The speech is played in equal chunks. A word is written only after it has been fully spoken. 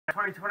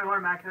2021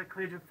 Immaculate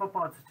Collegiate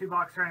Football. It's a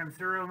 2-box random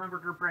serial number,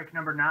 group break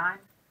number 9.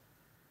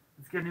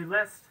 Let's get a new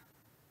list.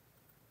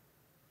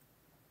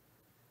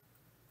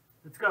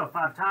 Let's go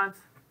 5 times.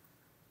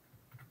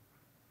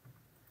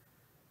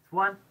 It's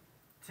 1,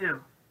 2,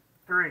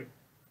 3,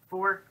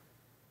 4,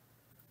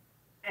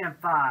 and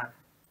 5.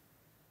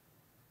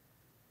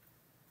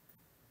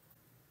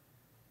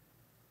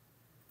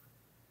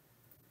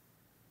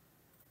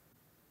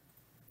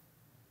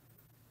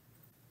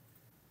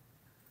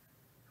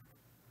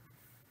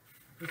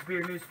 This will be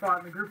your new spot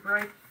in the group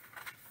break. Let's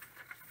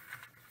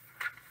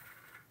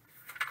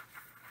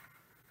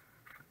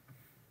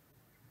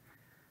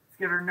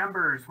get our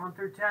numbers 1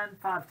 through 10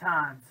 5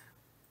 times.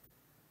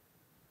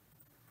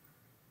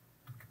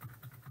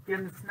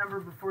 Again, this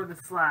number before the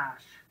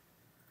slash.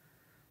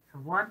 So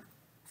 1,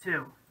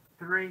 2,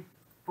 3,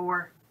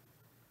 4,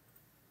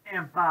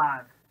 and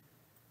 5.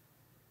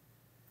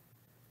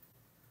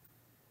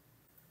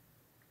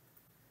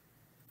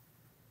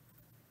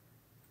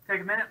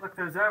 Take a minute, look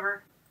those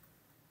over.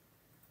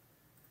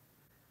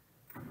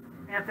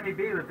 Anthony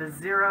B with a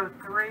 0,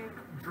 3,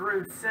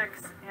 Drew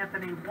 6,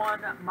 Anthony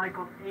 1,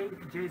 Michael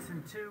 8,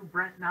 Jason 2,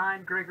 Brent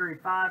 9, Gregory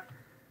 5,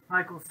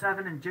 Michael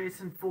 7, and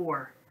Jason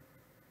 4.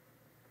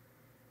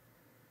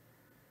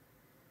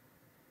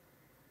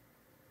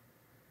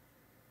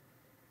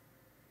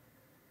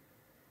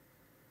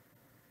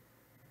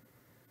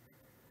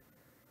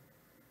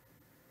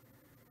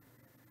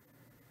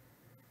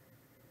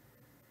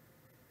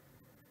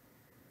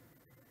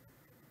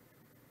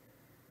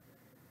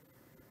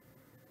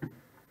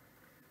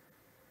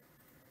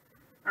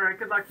 Alright,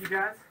 good luck, you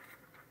guys.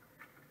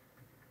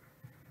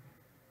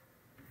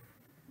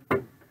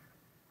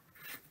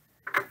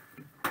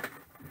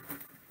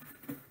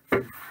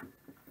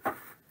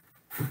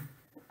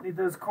 Need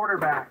those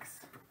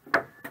quarterbacks.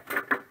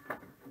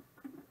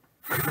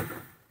 So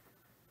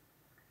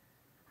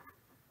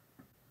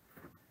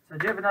I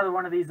do have another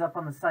one of these up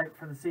on the site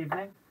for this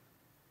evening.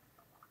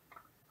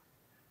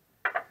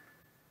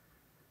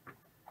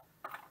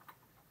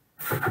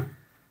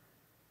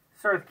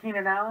 Start with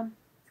Keenan Allen.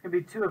 It's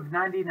going to be 2 of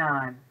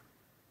 99.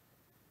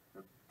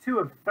 2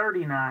 of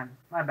 39.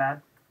 My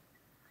bad.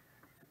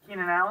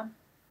 Keenan Allen.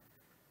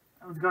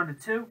 That one's going to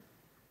 2.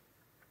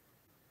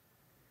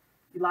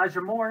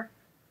 Elijah Moore.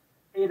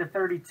 8 of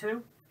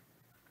 32.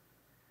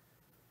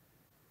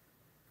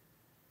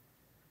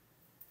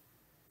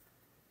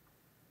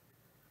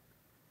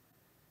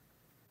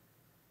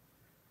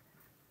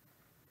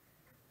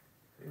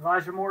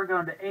 Elijah Moore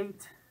going to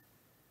 8.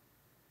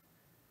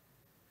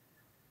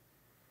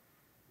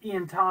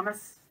 Ian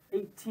Thomas,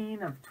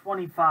 18 of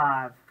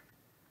 25.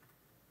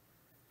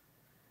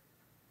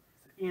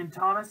 So Ian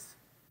Thomas,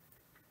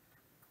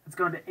 it's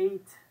going to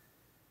 8.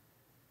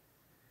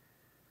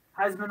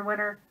 Heisman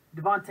winner,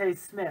 Devontae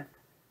Smith.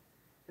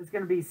 It's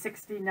going to be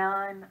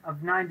 69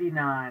 of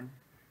 99.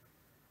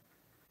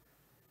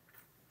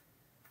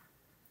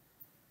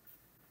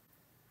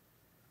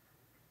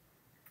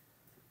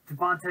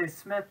 Devontae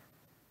Smith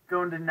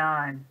going to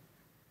 9.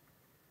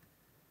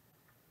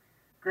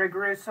 Greg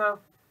Russo,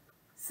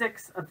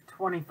 6 of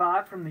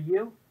 25 from the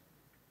U.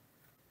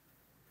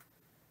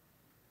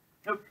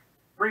 Nope,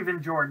 Brevin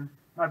Jordan.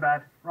 My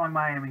bad, wrong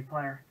Miami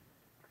player.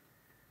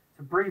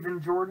 So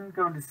Brevin Jordan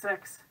going to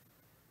 6.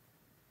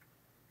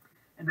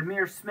 And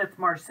Amir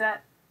Smith-Marset,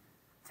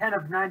 10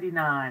 of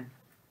 99.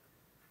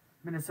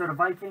 Minnesota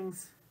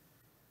Vikings.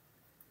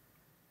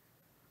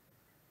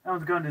 That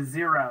one's going to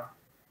 0.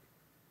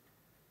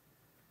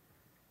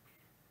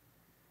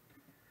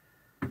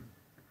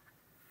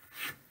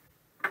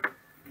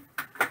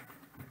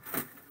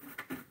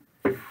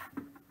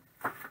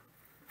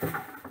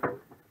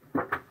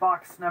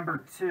 Box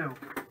number 2.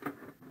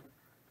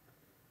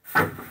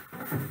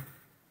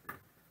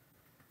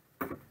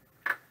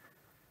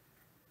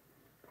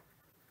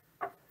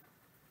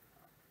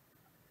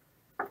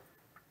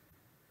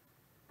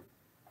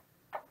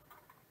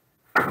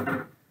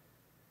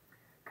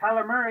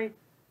 Kyler Murray,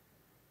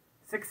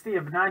 60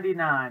 of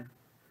 99.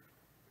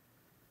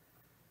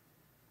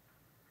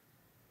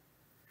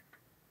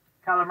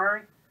 Kyler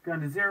Murray,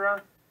 going to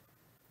 0.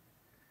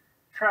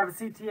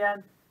 Travis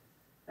Etienne,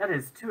 that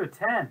is 2 of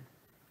 10.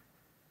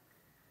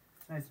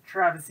 Nice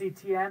Travis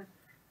Etienne.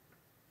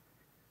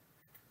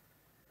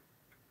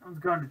 That one's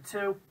going to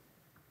 2.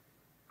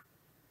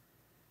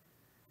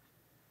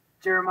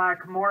 Jeremiah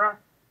Kimura,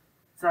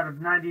 it's out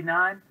of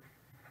 99.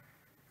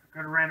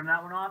 Going to random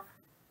that one off.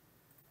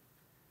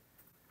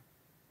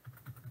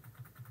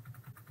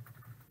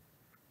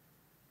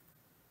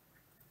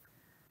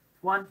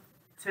 One,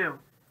 2,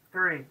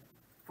 3,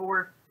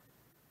 4,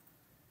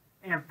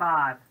 and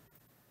 5.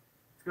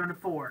 It's going to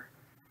 4.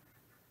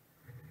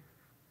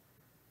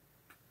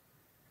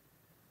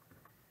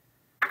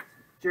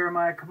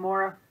 Jeremiah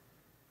Kimura.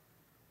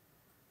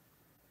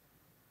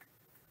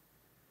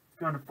 It's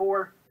going to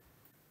 4.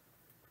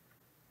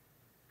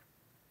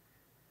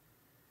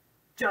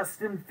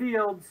 Justin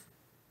Fields,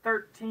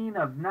 13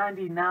 of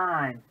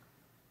 99.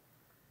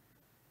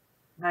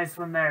 Nice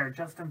one there.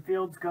 Justin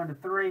Fields going to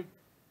 3.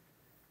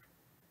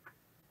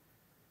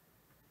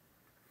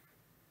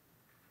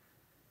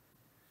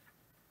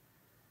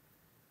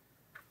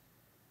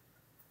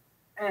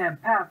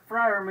 And Pat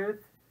Fryermuth,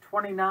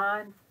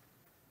 29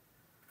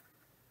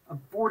 of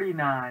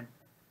 49.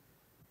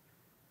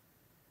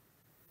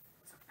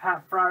 So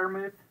Pat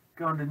Fryermuth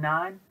going to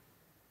 9.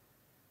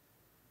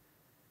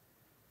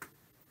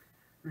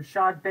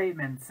 Rashad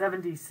Bateman,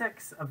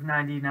 76 of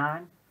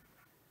 99.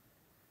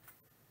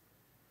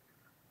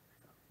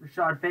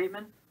 Rashad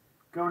Bateman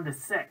going to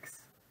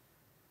 6.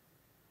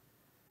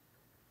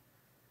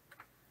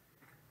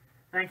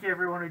 Thank you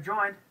everyone who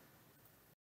joined.